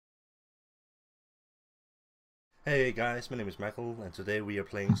Hey guys, my name is Michael, and today we are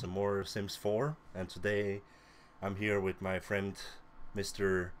playing some more Sims 4. And today I'm here with my friend,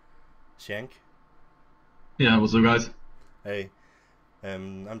 Mr. Shank. Yeah, what's up, guys? Hey,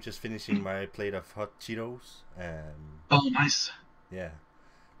 I'm just finishing my plate of hot Cheetos. Oh, nice. Yeah,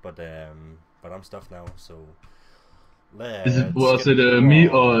 but I'm stuffed now, so let's Was get it me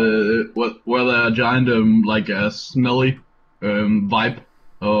or right. were there a giant like a smelly vibe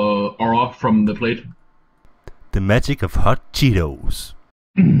aura from the plate? The magic of hot Cheetos.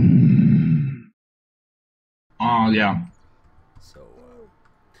 Oh yeah, So,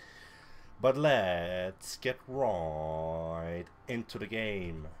 but let's get right into the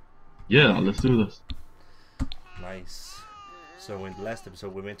game. yeah. Let's do this. Nice. So in the last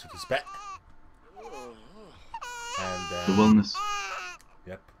episode we went to the spa. And The wellness.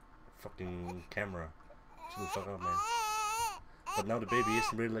 yep, fucking camera. Chill the fuck out, man. But now the baby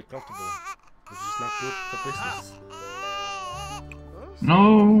isn't really like comfortable, which is not good for business.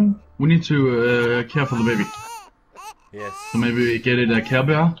 No, we need to care for the baby. Yes. So maybe we get it a Care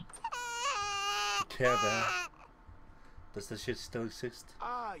Bear. Care Bear. Does that shit still exist?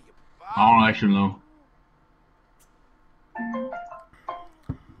 I don't actually know.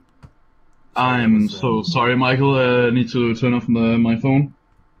 I'm so sorry, Michael. Need to turn off my phone.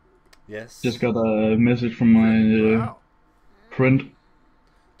 Yes. Just got a message from my friend.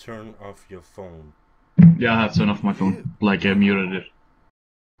 Turn off your phone. Yeah, I have turned off my phone. Like I muted it.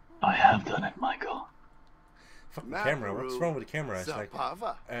 I have done it, Michael. Fucking camera. What's wrong with the camera? It's like I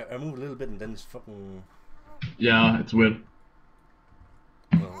move a little bit and then it's fucking. Yeah, it's weird.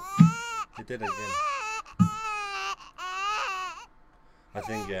 Well, it did it again. I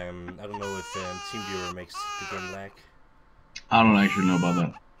think I don't know if TeamViewer makes the game lag. I don't actually know about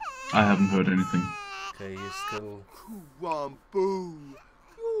that. I haven't heard anything. Okay, he's still. Boo!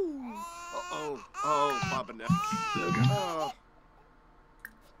 Oh, Papa now. There we go.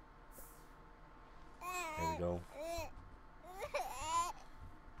 There we go.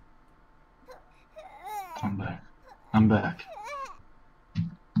 I'm back. I'm back.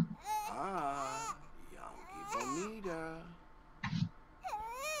 Yankee Bonita.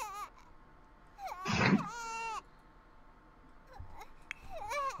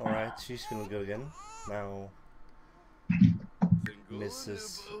 Alright, she's feeling good again. Now,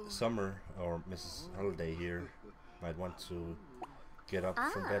 Mrs. Summer, or Mrs. Holiday here, might want to get up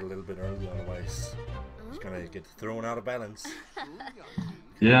from bed a little bit early, otherwise she's gonna get thrown out of balance.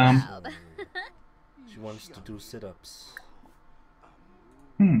 Yeah. So, she wants to do sit-ups.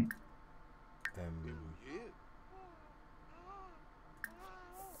 No,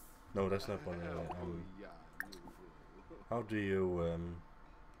 that's not what how do you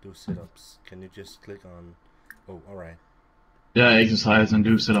do sit-ups? Can you just click on... Oh, alright. Yeah, exercise and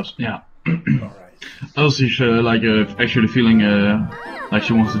do sit-ups. Yeah. Alright. Oh, she's like actually feeling like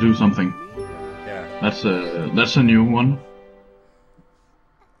she wants to do something. Yeah. That's a new one.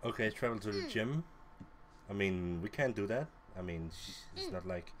 Okay, travel to the gym. I mean, we can't do that. I mean, it's not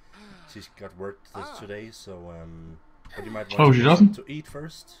like she's got work today, so but you might want she doesn't? to eat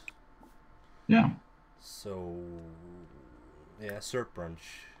first. Yeah. So yeah, surf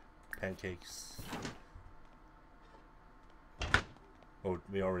brunch, pancakes. Oh,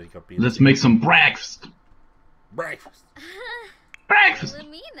 we already got beef. Let's make some breakfast. Breakfast. Breakfast.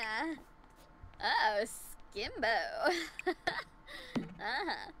 Lamina. Oh, Skimbo.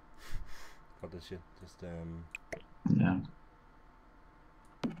 What the shit? Just Yeah.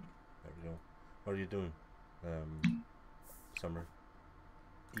 There we go. What are you doing? Summer.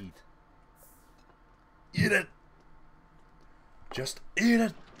 Eat. Eat it! Just eat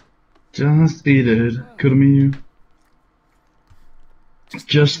it! Just eat it. Could me you.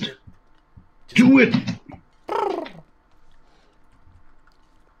 Just do it!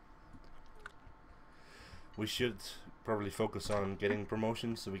 We should probably focus on getting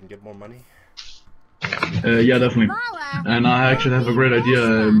promotions so we can get more money. Yeah, definitely. And I actually have a great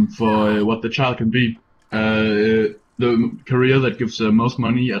idea for what the child can be. The career that gives most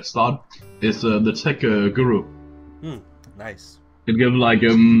money at start is the tech guru. Nice. It gives like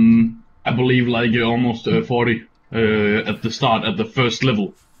I believe like almost 40 at the start at the first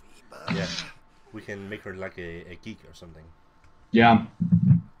level. Yeah, we can make her like a geek or something. Yeah.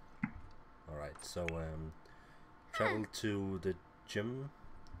 Alright, so travel to the gym.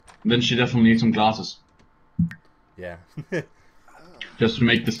 Then she definitely needs some glasses. Yeah. Just to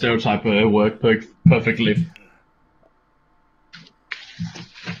make the stereotype work perfectly.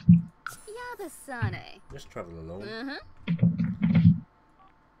 Yabasane. Just travel alone.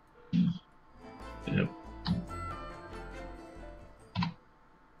 Yep.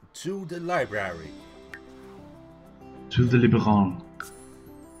 To the library. To the liberal.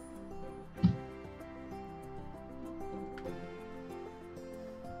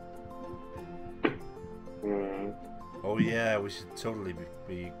 Oh yeah, we should totally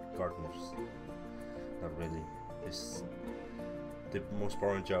be gardeners. Not really. It's the most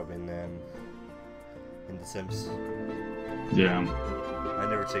boring job in The Sims. Yeah. I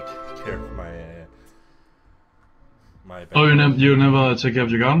never take care of my my. Oh, you never take care of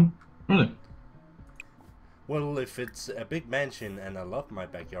your garden? Really? Well, if it's a big mansion and I love my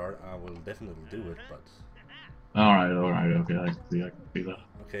backyard, I will definitely do it. But Alright, okay, I can see that.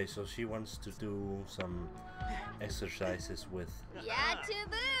 okay, so she wants to do some exercises with Yeah,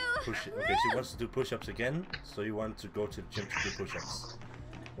 taboo. push. Okay, she wants to do push-ups again. So you want to go to the gym to do push-ups?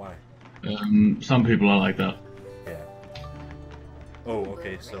 Why? Some people are like that. Yeah. Oh,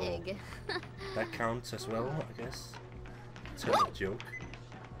 okay, so Rig. that counts as well, I guess. Tell a joke.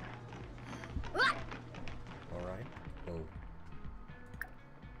 Alright, well.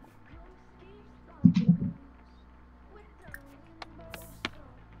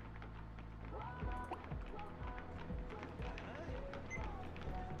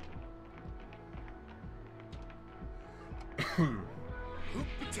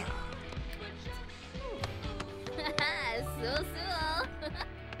 So.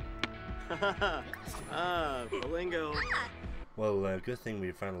 Bolingo. Well, good thing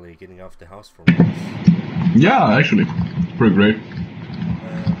we're finally getting off the house for once. Yeah, actually. Pretty great.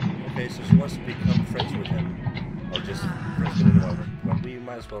 Okay, so she wants to become friends with him. Or just friends with anyone. But we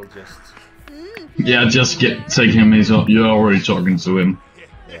might as well just... Yeah, just take him. You're already talking to him.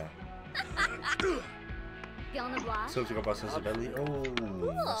 Yeah. So to go about sensibility. Oh,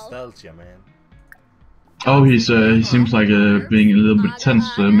 nostalgia, man. Oh, he seems like being a little bit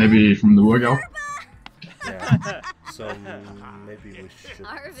tense, maybe from the workout. Yeah. So maybe we should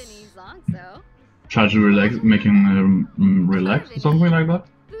Try to relax, make him relax or something like that.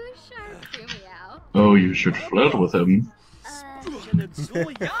 Oh, you should flirt with him.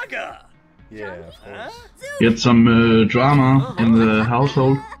 Yeah, of course. Get some drama in the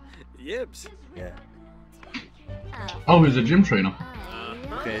household. Yips. Yeah. Oh, he's a gym trainer.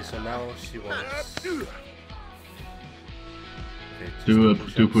 Okay, so now she wants... Okay,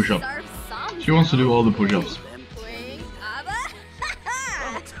 Do push-up. She wants to do all the push-ups.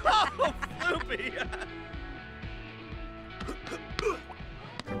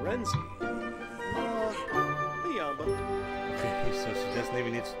 Okay, so she doesn't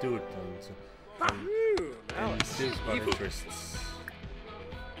even need to do it. And still got interests.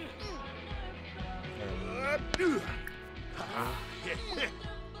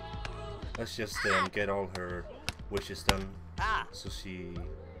 Let's just get all her wishes done, so she's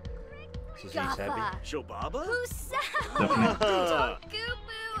happy. Shobaba?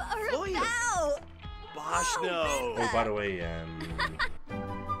 Boshno. Oh, by the way,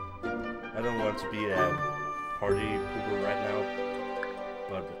 I don't want to be a party pooper right now,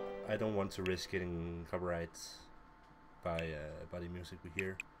 but I don't want to risk getting copyrights by the music we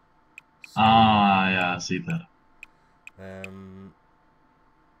hear. So, yeah, I see that.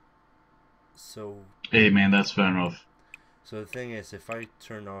 So. Hey, man, that's fair enough. So the thing is, if I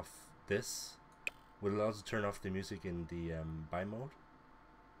turn off this, will it also turn off the music in the buy mode?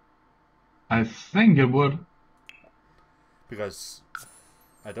 I think it would. Because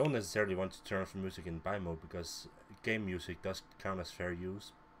I don't necessarily want to turn off the music in buy mode, because game music does count as fair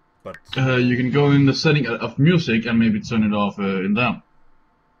use. But you can go in the setting of music and maybe turn it off in there.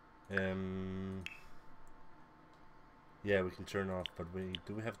 Yeah, we can turn off, but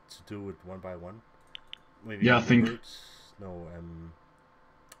do we have to do it one by one? Maybe yeah, I think. No,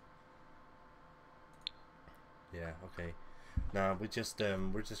 yeah, okay. Nah, we're just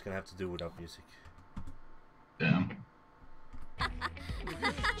gonna have to do without music. Yeah.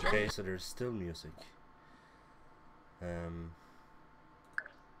 Okay, so there's still music.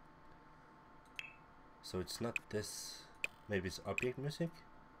 So it's not this. Maybe it's object music.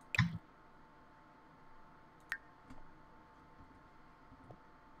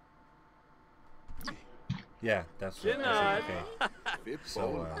 Yeah, that's what. Okay.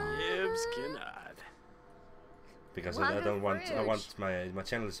 So because I don't want. I want my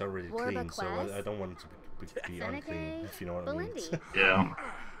channel is already clean, so I don't want it to be unclean. If you know what I mean. Yeah.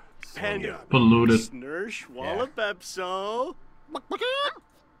 Panda. Polluted. Snursh Wallapepso.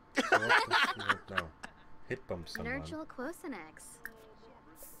 No. Hit bump someone.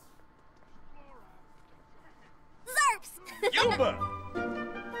 Yoba.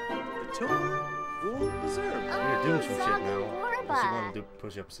 The tour. You're doing some shit now. Does he want to do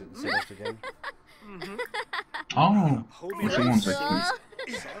push-ups and sit-ups again? Oh. Which one's actually?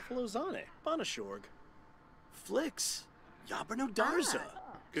 Sarflozane. Bonashorg. Flicks. Yabrano Darza.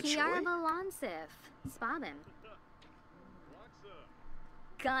 Kachoy. Kiarbalonsif. Spaden.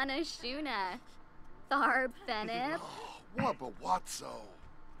 Gana Shuna. Tharb Fenip. Wabba Watso.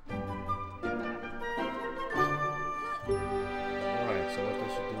 Alright, so what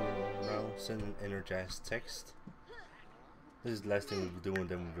does she do now? Send an energized text. This is the last thing we'll do, and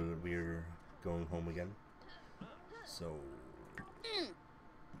then we're going home again. So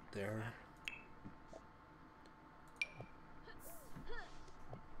there.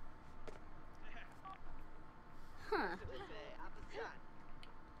 Huh.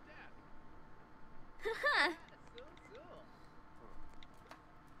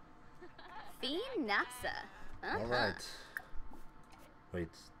 Fiend Nasa. Alright. Wait.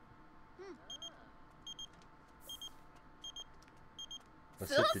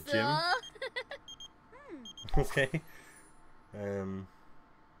 Let's hit the gym. Okay. Alright.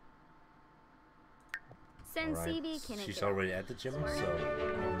 She's already at the gym, so.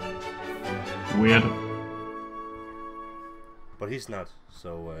 Weird. But he's not,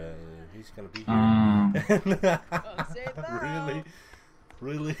 so he's gonna be here. Really?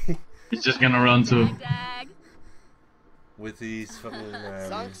 Really? He's just gonna run to. With these fucking, I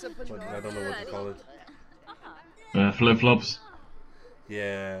don't know what to call it. Flip flops.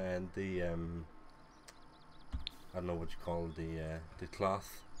 Yeah, and the I don't know what you call the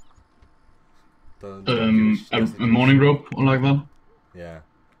cloth. A morning robe or like that. Yeah.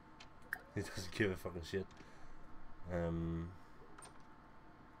 He doesn't give a fucking shit. Can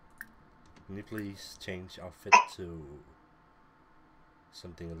you please change outfit to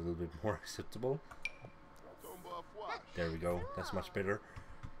something a little bit more acceptable? There we go. That's much better.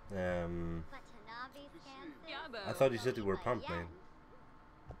 I thought you said you were pumped, man.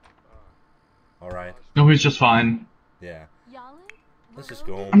 Alright. No, he's just fine. Yeah. Let's just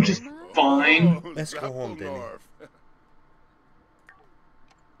go home. I'm just fine. Let's go home, Danny.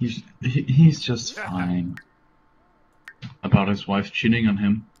 He's just fine. About his wife cheating on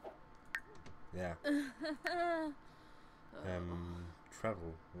him. Yeah.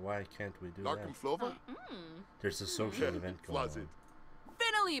 Travel. Why can't we do that? There's a social event going on.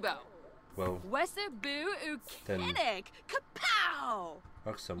 Finalibo. Well, Wesabu then Ukinik. Kapow!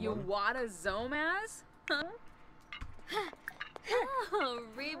 hug someone. You wada Zomaz? Huh? Oh,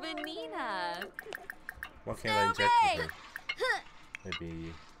 Ribanina. Why can't I inject with her?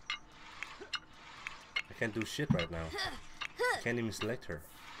 Maybe I can't do shit right now. I can't even select her.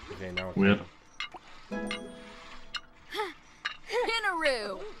 Okay, now I can. Weird.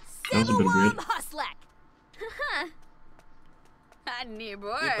 Pinaru. That was a bit weird. Huslek.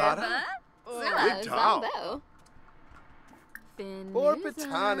 Ibarra? Good talk. Or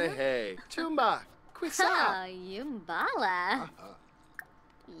Batanahe. Tuma. Quissa. Oh, Yumbala.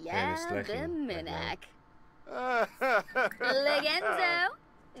 Yeah, slacking the right now. Minak. Legendo.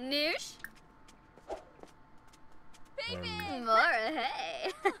 Noosh. Mora,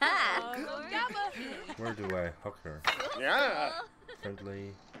 hey. Where do I hook her? Yeah.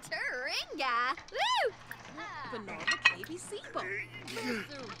 Friendly. Turinga. Woo!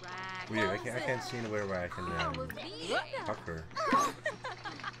 Weird. I can't see anywhere where I can hook her.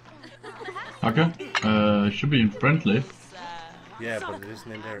 Okay. Should be in friendly. Yeah, but it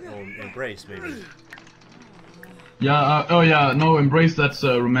isn't in their own embrace, maybe. Yeah. Oh yeah. No, embrace. That's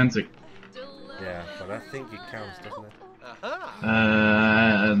romantic. Yeah, but I think it counts, doesn't it?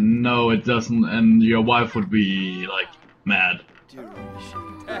 No, it doesn't, and your wife would be like mad. It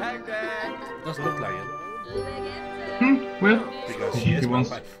doesn't look like it. Well, Because she is my wants.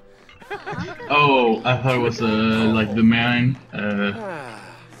 wife. Oh, I thought it was like the man.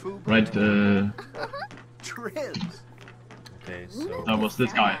 Right. Trims. Okay, so That was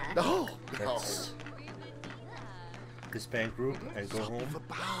this guy. No. let's disband group and go home.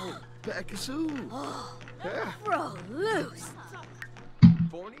 Bekazoo. Bro, loose.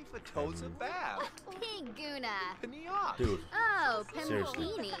 Borny Fatoza Bab. Piguna. Paniot. Dude, Oh, Seriously.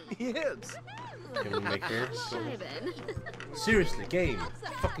 Pemini. Yibs. can we make her go home? Shiven. Seriously, game.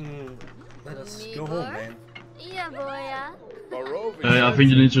 Fucking let us go home, man. Yeah, boya. I think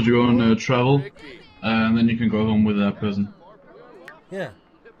you need to go on travel, and then you can go home with that person. Yeah,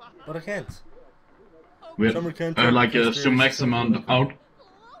 but I can't. Weird. Summer camp Like because zoom there's max some- amount out.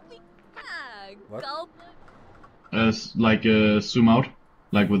 What? Gulp. Like zoom out,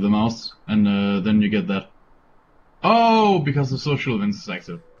 like with the mouse, and then you get that. Oh, because the social events is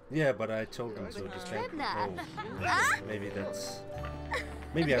active. Yeah, but I told them to disband group. Tribna. Oh, maybe that's.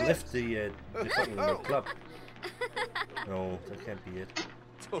 Maybe I left the fucking club. No, that can't be it.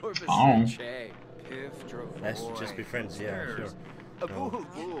 Oh. Let's just be friends, yeah, sure. A boo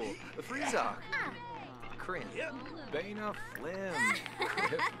boo. A freezok. Crin. Bana Flim.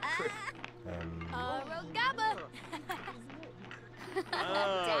 Crip, crip. Rogaba.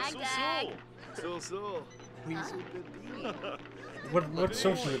 Dag. So. Weasel baby. What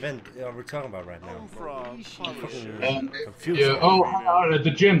social event are we talking about right now? From Fucking confused. Yeah, oh, at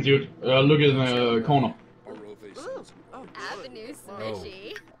the gym, dude. Look in the corner. Avenue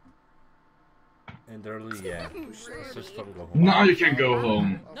Smishy. And early, yeah. Let's just fucking go home. Now you can go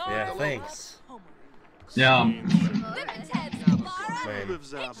home. Yeah, thanks. Yeah. Man.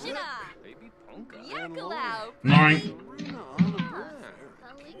 Baby Punka. Yakalau. Snoring.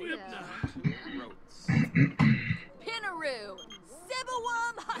 Pinaroo.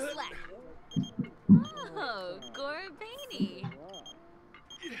 Sibawum Hustlek. Oh, Gorbani.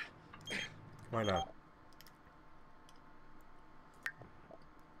 Why not?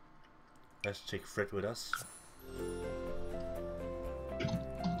 Let's take Fred with us.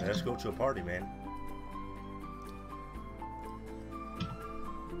 Let's go to a party, man.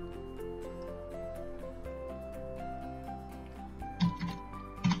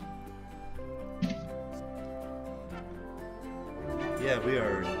 Yeah,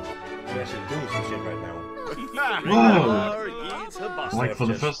 we're actually doing some shit right now. Whoa! Like for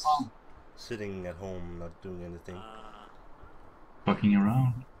the first time. Sitting at home, not doing anything. Fucking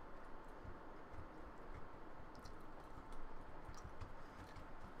around.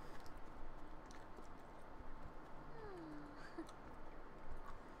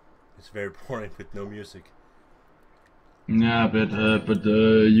 It's very boring with no music. Yeah, but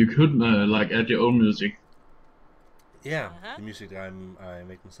you could like add your own music. Yeah, the music that I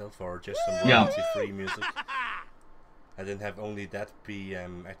make myself, or just some Yeah. royalty-free music. I didn't have only that be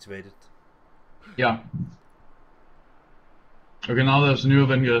activated. Yeah. Okay, now there's a new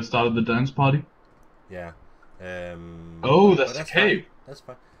event. You started the dance party. Yeah. Oh, but that's the cave. Fine. That's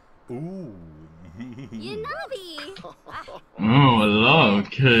fine. Ooh. You naughty. Oh, I love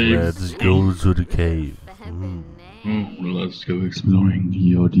caves. go to the cave. Let's go exploring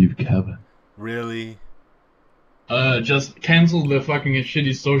your deep cavern. Really? Just cancel the fucking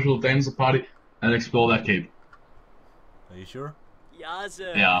shitty social dance party and explore that cave. Are you sure?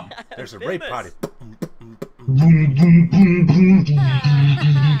 Yaza. Yeah. There's a rape party. Boom, boom, boom, boom.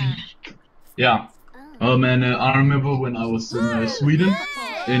 Yeah. Oh man, I remember when I was in Sweden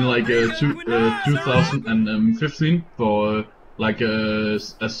in like 2015 for like a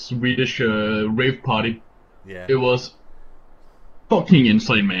Swedish rave party. Yeah. It was fucking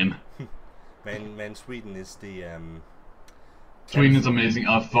insane, man. Man, Sweden is the Sweden is amazing.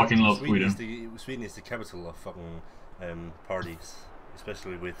 I fucking love Sweden. Sweden is the capital of fucking parties,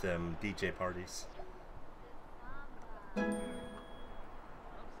 especially with DJ parties.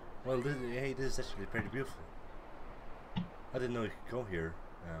 Well, hey, this is actually pretty beautiful. I didn't know you could go here.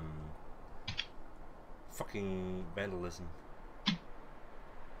 Fucking vandalism.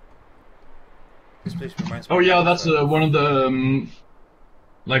 This place reminds me. Oh yeah, of, that's one of the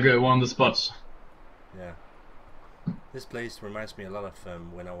one of the spots. Yeah. This place reminds me a lot of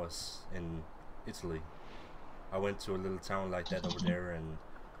when I was in Italy. I went to a little town like that over there, and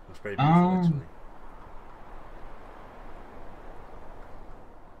it was very beautiful actually.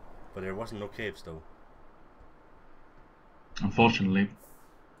 But there wasn't no caves though. Unfortunately.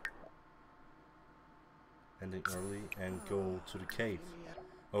 Ending early and go to the cave.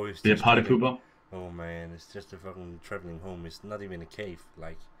 Oh, it's Be a just party traveling- pooper. Oh man, it's just a fucking traveling home. It's not even a cave.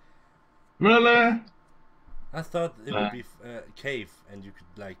 Like, Really? I thought it would be a cave and you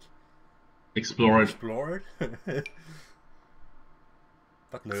could like Explore it. explore it.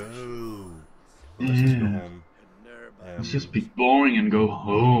 But no. Well, let's just go home. Let's just be boring and go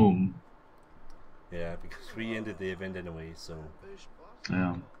home. Yeah, because we ended the event anyway, so.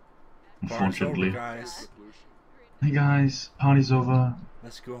 Yeah. Party's over, Unfortunately. guys. Hey guys, party's over.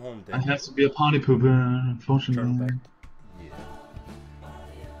 Let's go home I then. have to be a party pooper, Turn unfortunately. back. Yeah.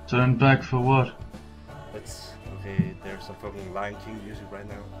 Turn back for what? Let's. Okay, there's some fucking Lion King music right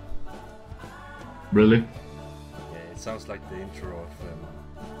now. Really? Yeah, it sounds like the intro of.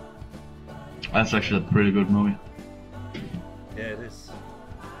 That's actually a pretty good movie. Yeah, it is.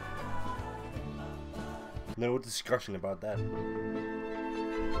 No discussion about that.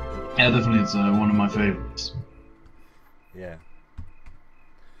 Yeah, definitely, it's one of my favorites. Yeah.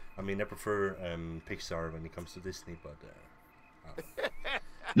 I mean, I prefer Pixar when it comes to Disney, but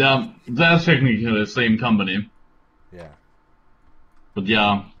Yeah, that's technically the same company, yeah. but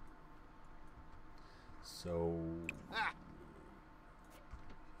yeah. So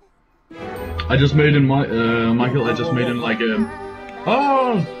I just made in my Michael. I just made in like a.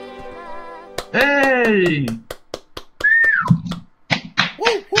 Oh, hey!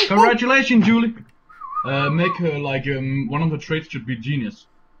 Congratulations, Julie. Make her like one of her traits should be genius.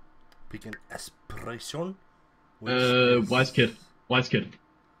 Pick an aspiration. Wise kid. Wise kid.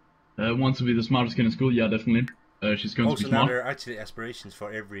 Wants to be the smartest kid in school. Yeah, definitely. She's going to be So now smart. there are actually aspirations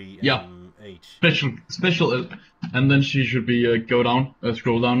for every Yeah. age. Special, and then she should be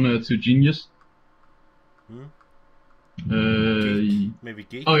scroll down to genius. Hmm? Geek. Maybe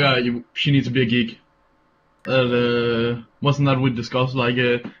geek. Oh yeah, she needs to be a geek. Wasn't that we discussed? Like,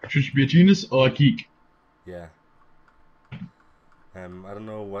 should she be a genius or a geek? Yeah. I don't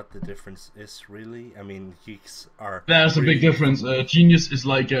know what the difference is really. I mean, geeks are. There's a really big difference. Genius is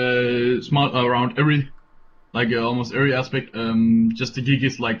like smart around almost every aspect. Just the geek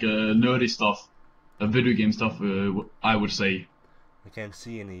is like nerdy stuff, video game stuff. I would say. I can't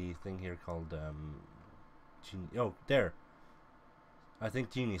see anything here called oh, there. I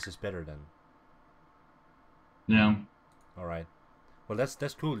think genius is better then. Yeah. All right. Well,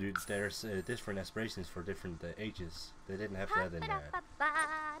 that's cool. There's different aspirations for different ages. They didn't have that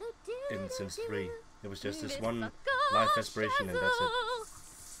in Sims 3. It was just this one life aspiration and that's it.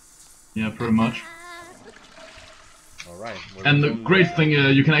 Yeah, pretty much. All right. Well, And the great thing,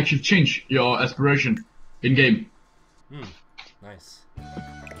 you can actually change your aspiration in game. Nice.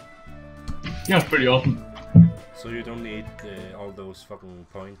 Yeah, it's pretty awesome. So you don't need all those fucking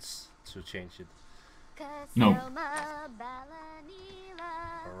points to change it. No.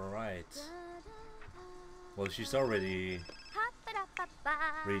 Alright. Well, she's already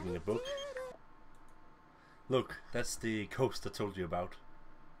reading a book. Look, that's the coast I told you about.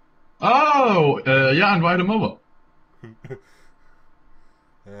 Oh, yeah, invite him over.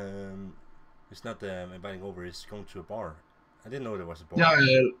 It's not inviting over, it's going to a bar. I didn't know there was a bar.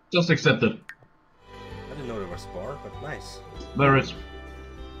 Yeah, just accept it. I didn't know there was a bar, but nice. There is.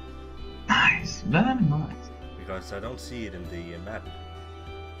 Nice, very nice. Because I don't see it in the map.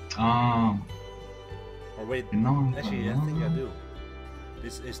 Or wait, No, actually I think I do.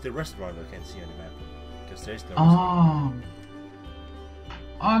 This is the restaurant I can't see on the map. Because there's no restaurant.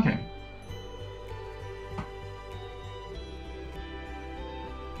 Okay.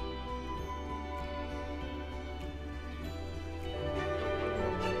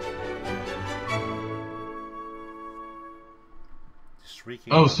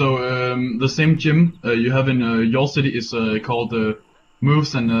 Oh, so the same gym you have in your city is called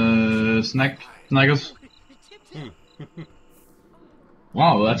Moves and Snaggers.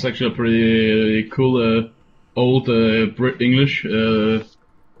 Wow, that's actually a pretty cool old Brit English. Yeah,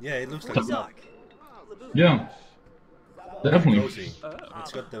 it looks like yeah, definitely. cozy.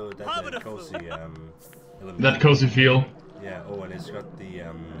 It's got that cozy element. That cozy feel. Yeah. Oh, and it's got the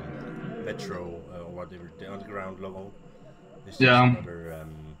metro or whatever, the underground logo. It's just Yeah. another,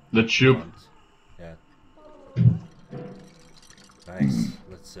 The tube. font. Yeah. Nice.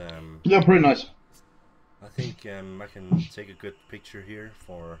 Let's Yeah, pretty nice. I think I can take a good picture here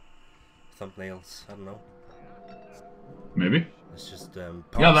for thumbnails. I don't know. Maybe. Let's just Yeah,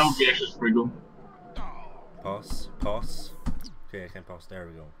 that would be actually pretty cool. Pause. Okay, I can pause. There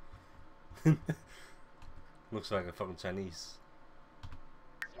we go. Looks like a fucking Chinese.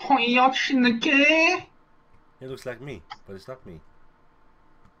 It looks like me, but it's not me.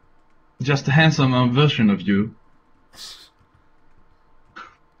 Just a handsome version of you.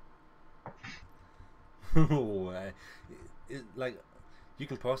 Like, you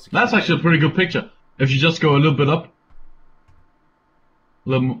can pause the That's camera. actually a pretty good picture. If you just go a little bit up.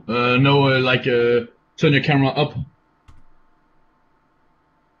 Turn your camera up.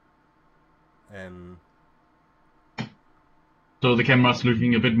 So the camera's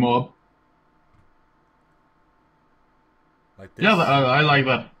looking a bit more up. Like this. Yeah, I like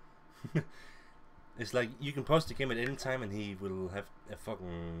that. It's like you can pause the game at any time and he will have a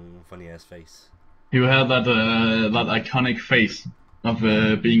fucking funny ass face. You have that iconic face of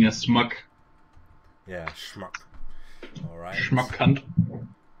being a smug. Yeah, schmuck. Alright. Schmuck cunt.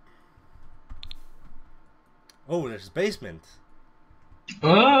 Oh, there's a basement.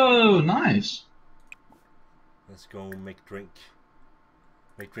 Oh, nice. Let's go make drinks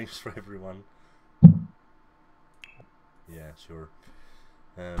for everyone. Yeah, sure.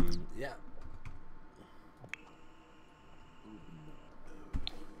 Yeah.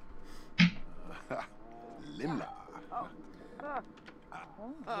 Limla.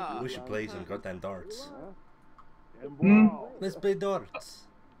 We should play some goddamn darts. Mm. Let's play darts.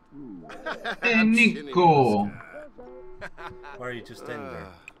 Hey, Nico. Why are you just standing there?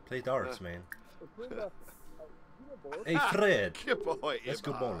 Play darts, man. Hey, Fred. Let's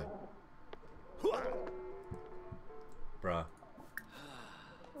go bowling. Bruh.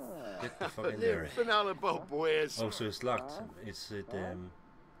 Get the fuck in there. Finale boat boys. Oh, so it's locked. Is it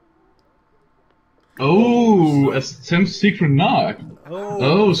Oh, a Sims secret knock.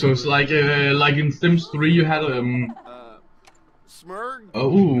 Oh, So it's like in Sims 3 you had Smurg?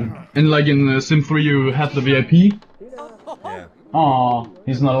 oh, and like in Sim 3 you had the VIP. yeah. Aw,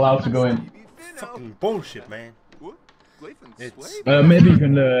 he's not allowed to go in. Fucking bullshit, man. It's Maybe you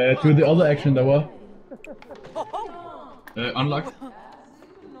can do the other action there were. Unlock.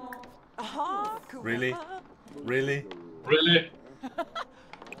 really, really. Really?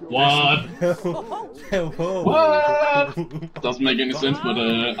 What? Whoa. What? Doesn't make any sense, but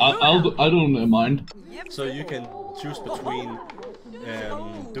I don't mind. So you can choose between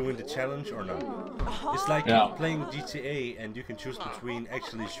doing the challenge or not. It's like playing GTA and you can choose between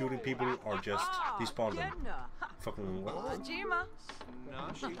actually shooting people or just despawn them. Fucking what?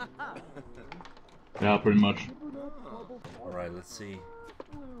 Yeah, pretty much. Alright, let's see.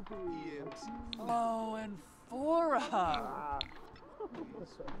 Oh, and Fora.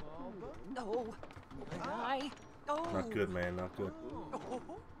 Oh, I. Oh. Not good, man, not good.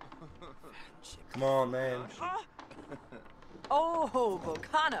 Come on, man. Oh,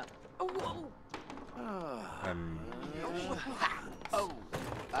 Volcana. Oh.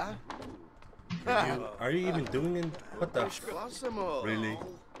 Are you even doing it? What the? Really?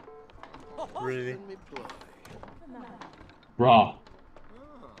 Really? Bruh.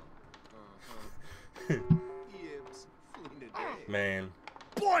 Man.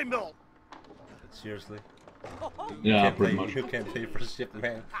 Boy milk! Seriously? Yeah, Can't pretty play, much. you can't pay for shit,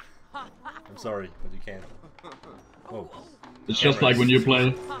 man. I'm sorry, but you can't. Oh. It's just like when you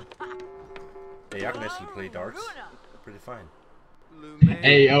play. Hey, I can actually play darts. Pretty fine.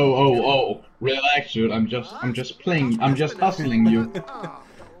 Hey, oh, relax, dude. I'm just playing. I'm just hustling you.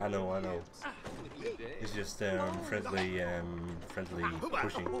 I know. It's just friendly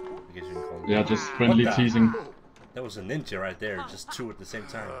pushing, I guess you can call it. Yeah, just friendly What the? teasing. That was a ninja right there, just two at the same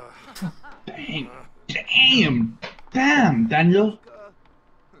time. Damn, Daniel.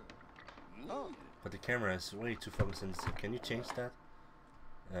 But the camera is way too fucking sensitive. Can you change that?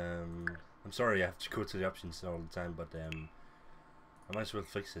 I'm sorry I have to go to the options all the time, but I might as well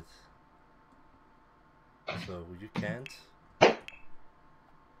fix it. So you can't.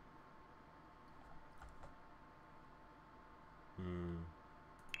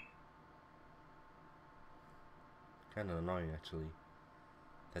 Kind of annoying actually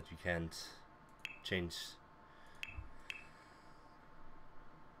that you can't change.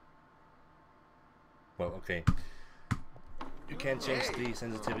 Well, okay. You can't change the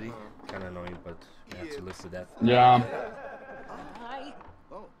sensitivity. Kind of annoying, but you have to live with that. Yeah.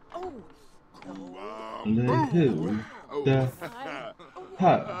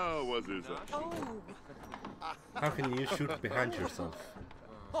 How can you shoot behind yourself?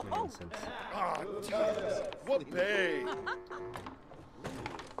 Doesn't make any sense. Ah, Jesus. What pay?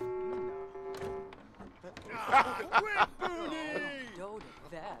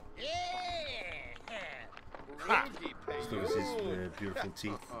 Just look at his beautiful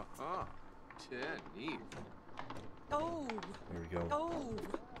teeth. Oh. There we go.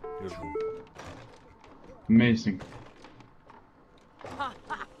 Beautiful. Amazing. I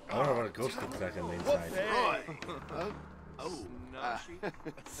don't know what a ghost looks like on the inside.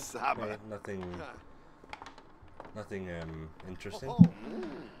 Saba. Nothing interesting.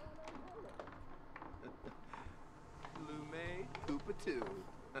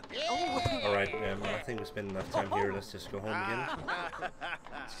 Alright, I think we spent enough time here. Let's just go home again.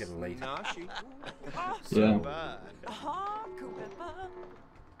 It's getting late. Yeah.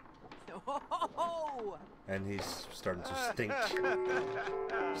 And he's starting to stink.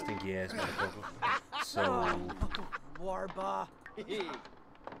 Stinky ass motherfucker. So Warba.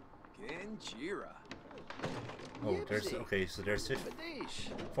 oh, there's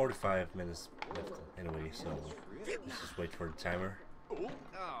 45 minutes left anyway, so let's just wait for the timer.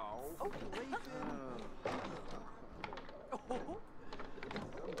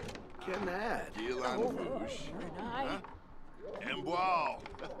 Canad. Gilan Fush. And wow.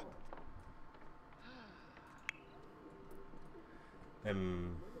 Do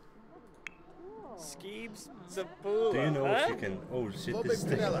you know if you can? Oh shit! This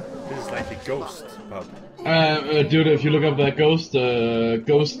is like a ghost pub. Dude, if you look up that ghost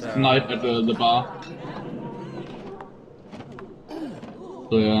night at the bar.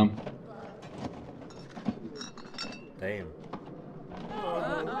 So yeah. Damn.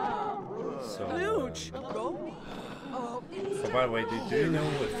 So. Oh, by the way, do you know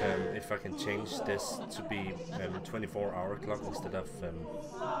if I can change this to be 24-hour clock instead of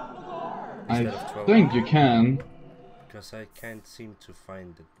 12? Think you can. Because I can't seem to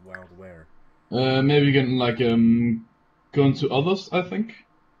find it wild where. Maybe you can like go into others, I think.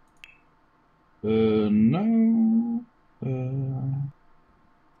 No.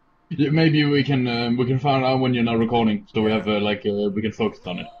 Yeah, maybe we can find out when you're not recording, so we have we can focus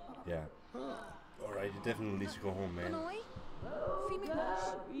on it. Yeah. Alright, you definitely need to go home, man.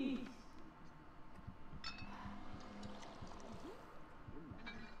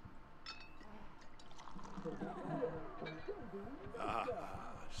 Ah,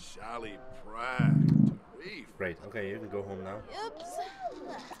 Charlie Pride. Great, okay, you can go home now.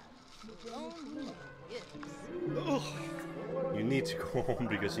 You need to go home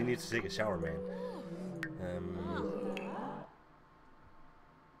because you need to take a shower, man.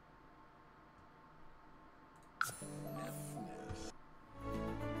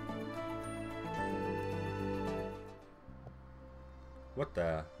 What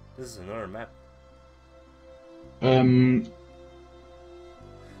the? This is another map.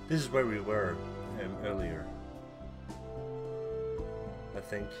 This is where we were earlier, I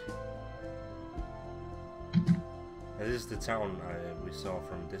think. And this is the town we saw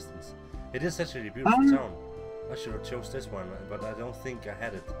from a distance. It is actually a beautiful town. I should have chose this one, but I don't think I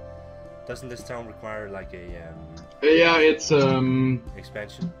had it. Doesn't this town require like a yeah, it's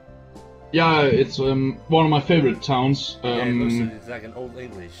expansion? Yeah, it's one of my favorite towns. Yeah, it looks it's like an old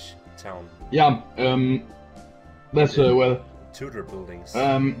English town. Yeah, that's well. Tudor buildings.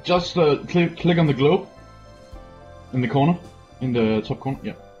 Just click on the globe in the corner, in the top corner.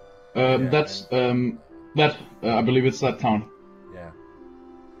 Yeah, that's that. I believe it's that town. Yeah.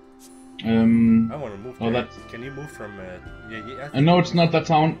 I want to move. Oh, there. that. Can you move from? Yeah. I know it's not that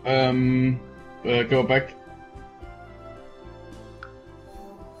town. Go back.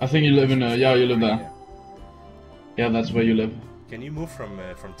 I think you live in yeah, you live there. Yeah, that's where you live. Can you move from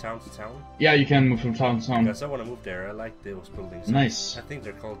town to town? Yeah, you can move from town to town. Because I want to move there. I like those buildings. Nice. I think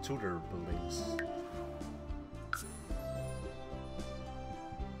they're called Tudor buildings.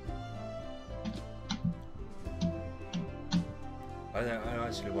 I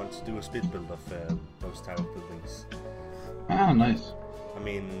actually want to do a speed build of those type of buildings. Ah, nice. I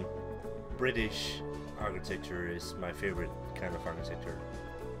mean, British architecture is my favorite kind of architecture.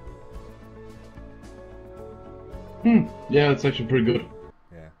 Yeah, it's actually pretty good.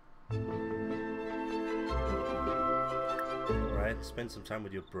 Yeah. Right, spend some time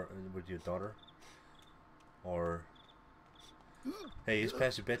with your daughter. Or hey, it's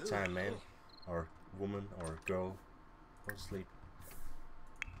past your bedtime, man. Or woman or girl. Go to sleep.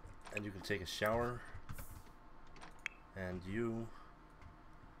 And you can take a shower. And you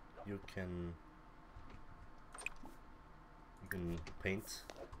can paint,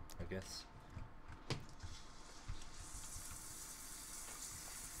 I guess.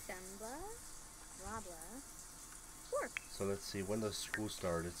 So let's see, when does school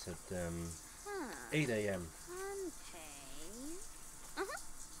start? It's at 8 AM.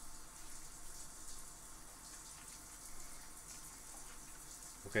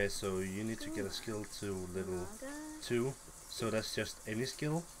 Okay, so you need to get a skill to level 2. So that's just any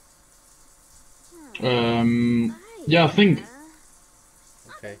skill? Yeah, I think.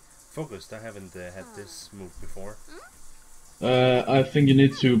 Okay, focused. I haven't had this move before. I think you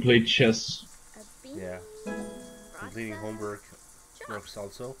need to play chess. Yeah. Completing homework works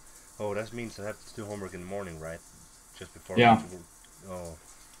also. Oh, that means I have to do homework in the morning, right? Just before. Yeah. Oh,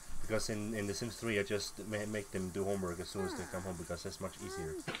 because in The Sims 3, I just make them do homework as soon as they come home because that's much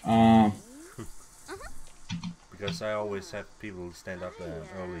easier. Because I always have people stand up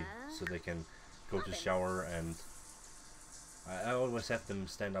early so they can go to shower, and I always have them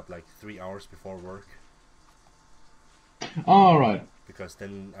stand up like 3 hours before work. Alright. Because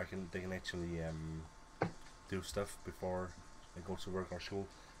then they can actually do stuff before they go to work or school.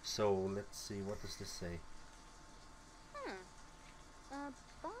 So let's see, what does this say?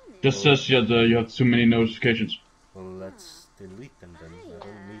 Just says that you have too many notifications. Well, let's delete them then. I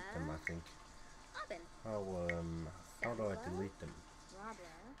don't need them, I think. How do I delete them?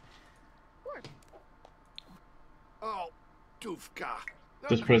 Oh, doofka.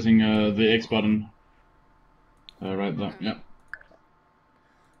 Just pressing the X button. Right there, yeah.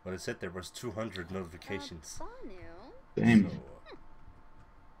 Well, it said there was 200 notifications. Damn. So,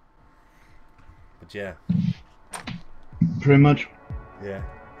 but yeah. Pretty much. Yeah.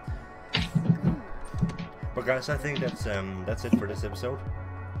 But guys, I think that's it for this episode.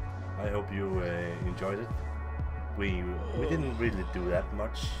 I hope you enjoyed it. We didn't really do that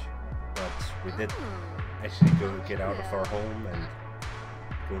much, but we did actually get out of our home and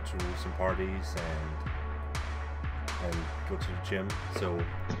go to some parties and go to the gym. So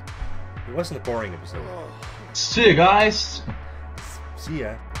it wasn't a boring episode. See you guys. See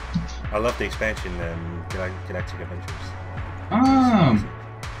ya. I love the expansion Galactic Adventures.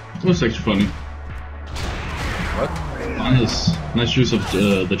 It was actually funny. What? Nice use of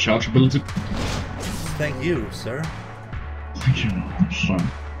the charge ability. Thank you, sir. Thank you. Sure.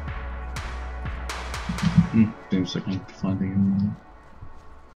 Seems like I'm finding him.